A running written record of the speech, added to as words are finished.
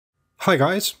Hi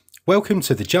guys, welcome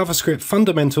to the JavaScript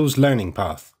Fundamentals learning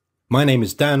path. My name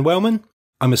is Dan Wellman.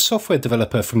 I'm a software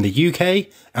developer from the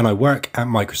UK and I work at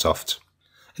Microsoft.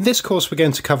 In this course we're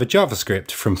going to cover JavaScript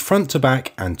from front to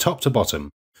back and top to bottom.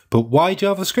 But why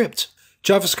JavaScript?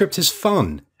 JavaScript is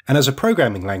fun, and as a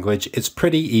programming language it's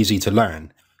pretty easy to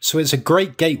learn, so it's a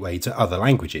great gateway to other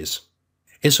languages.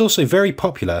 It's also very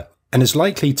popular and is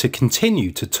likely to continue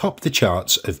to top the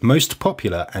charts of most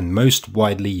popular and most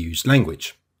widely used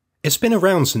language. It's been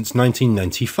around since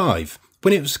 1995,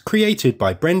 when it was created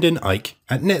by Brendan Eich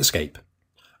at Netscape.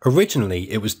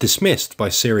 Originally, it was dismissed by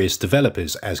serious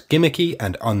developers as gimmicky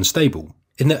and unstable.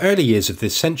 In the early years of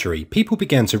this century, people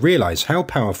began to realize how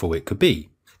powerful it could be.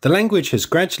 The language has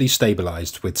gradually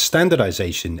stabilized with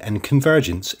standardization and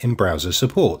convergence in browser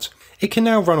support. It can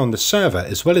now run on the server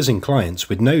as well as in clients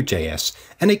with Node.js,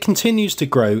 and it continues to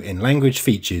grow in language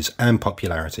features and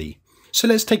popularity. So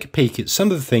let's take a peek at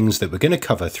some of the things that we're going to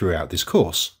cover throughout this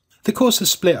course. The course is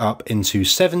split up into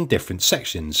 7 different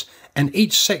sections, and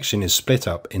each section is split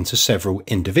up into several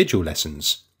individual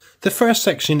lessons. The first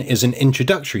section is an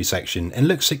introductory section and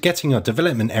looks at getting our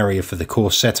development area for the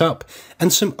course set up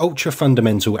and some ultra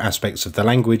fundamental aspects of the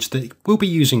language that we'll be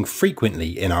using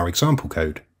frequently in our example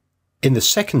code. In the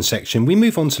second section, we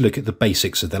move on to look at the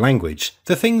basics of the language,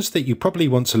 the things that you probably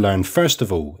want to learn first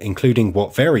of all, including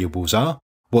what variables are,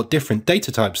 what different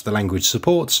data types the language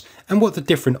supports, and what the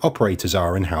different operators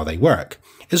are and how they work,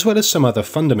 as well as some other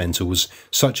fundamentals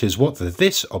such as what the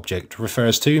this object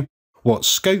refers to, what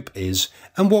scope is,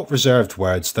 and what reserved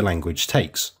words the language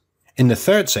takes. In the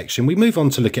third section, we move on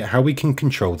to look at how we can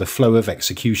control the flow of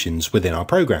executions within our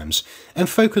programs, and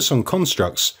focus on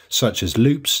constructs such as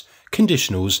loops,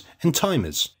 conditionals, and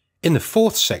timers. In the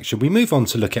fourth section, we move on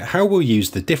to look at how we'll use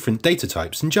the different data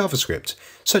types in JavaScript,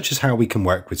 such as how we can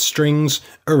work with strings,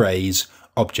 arrays,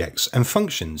 objects, and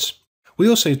functions. We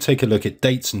also take a look at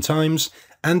dates and times,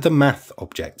 and the math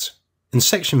object. In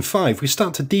section 5, we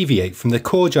start to deviate from the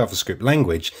core JavaScript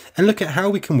language and look at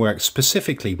how we can work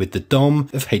specifically with the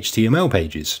DOM of HTML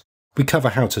pages. We cover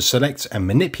how to select and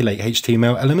manipulate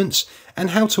HTML elements, and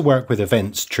how to work with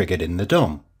events triggered in the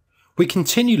DOM. We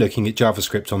continue looking at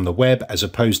JavaScript on the web as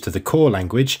opposed to the core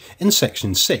language in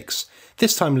section 6,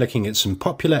 this time looking at some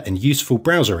popular and useful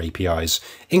browser APIs,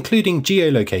 including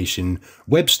geolocation,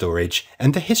 web storage,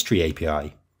 and the history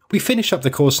API. We finish up the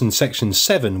course in section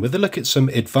 7 with a look at some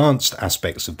advanced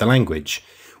aspects of the language.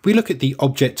 We look at the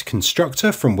object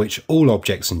constructor from which all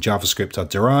objects in JavaScript are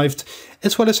derived,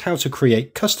 as well as how to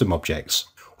create custom objects.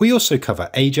 We also cover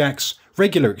AJAX,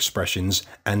 regular expressions,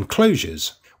 and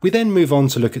closures. We then move on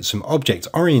to look at some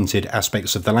object-oriented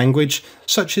aspects of the language,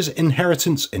 such as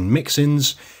inheritance and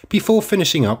mix-ins, before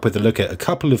finishing up with a look at a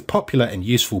couple of popular and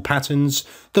useful patterns,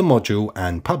 the module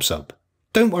and pub/sub.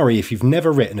 Don't worry if you've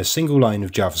never written a single line of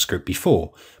JavaScript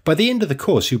before. By the end of the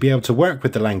course, you'll be able to work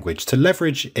with the language to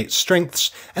leverage its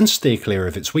strengths and steer clear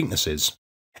of its weaknesses.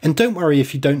 And don't worry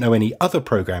if you don't know any other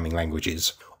programming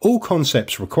languages. All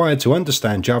concepts required to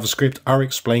understand JavaScript are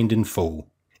explained in full.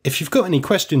 If you've got any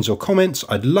questions or comments,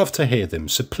 I'd love to hear them,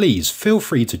 so please feel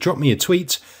free to drop me a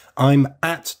tweet. I'm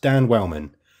 @Dan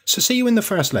Wellman. So see you in the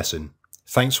first lesson.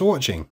 Thanks for watching.